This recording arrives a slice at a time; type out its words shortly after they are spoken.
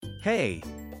Hey!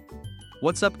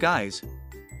 What's up, guys?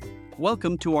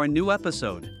 Welcome to our new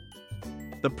episode.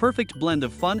 The perfect blend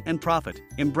of fun and profit.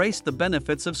 Embrace the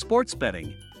benefits of sports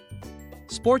betting.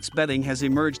 Sports betting has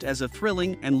emerged as a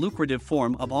thrilling and lucrative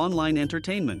form of online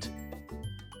entertainment.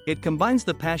 It combines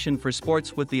the passion for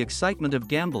sports with the excitement of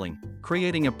gambling,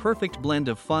 creating a perfect blend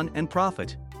of fun and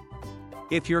profit.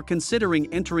 If you're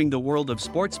considering entering the world of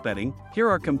sports betting, here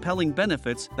are compelling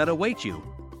benefits that await you.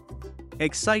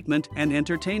 Excitement and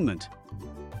entertainment.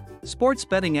 Sports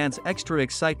betting adds extra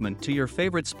excitement to your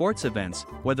favorite sports events,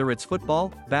 whether it's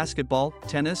football, basketball,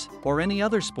 tennis, or any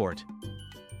other sport.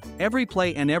 Every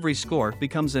play and every score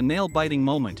becomes a nail-biting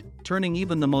moment, turning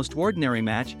even the most ordinary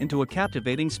match into a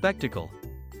captivating spectacle.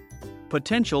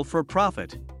 Potential for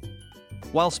profit.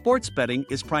 While sports betting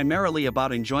is primarily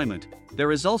about enjoyment,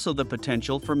 there is also the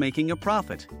potential for making a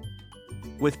profit.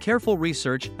 With careful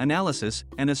research, analysis,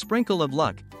 and a sprinkle of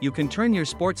luck, you can turn your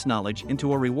sports knowledge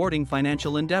into a rewarding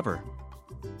financial endeavor.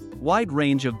 Wide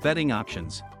range of betting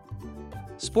options.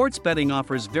 Sports betting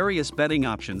offers various betting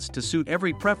options to suit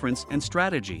every preference and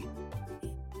strategy.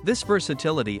 This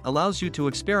versatility allows you to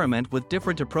experiment with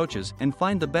different approaches and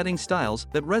find the betting styles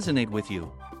that resonate with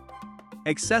you.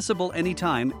 Accessible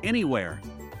anytime, anywhere.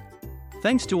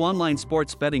 Thanks to online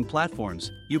sports betting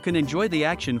platforms, you can enjoy the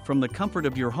action from the comfort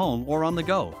of your home or on the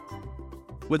go.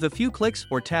 With a few clicks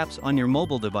or taps on your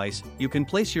mobile device, you can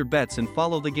place your bets and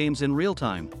follow the games in real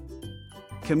time.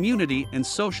 Community and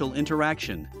social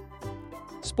interaction.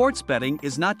 Sports betting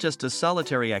is not just a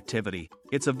solitary activity,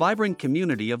 it's a vibrant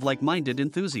community of like-minded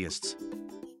enthusiasts.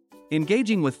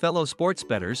 Engaging with fellow sports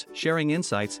bettors, sharing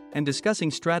insights, and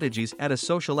discussing strategies add a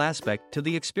social aspect to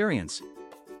the experience.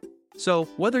 So,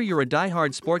 whether you're a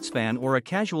die-hard sports fan or a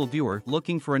casual viewer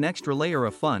looking for an extra layer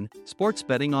of fun, sports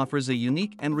betting offers a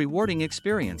unique and rewarding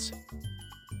experience.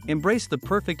 Embrace the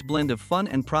perfect blend of fun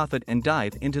and profit and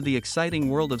dive into the exciting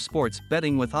world of sports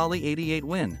betting with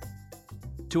Ollie88Win.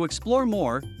 To explore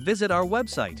more, visit our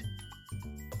website,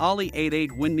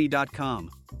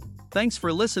 ollie88winme.com. Thanks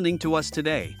for listening to us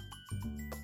today.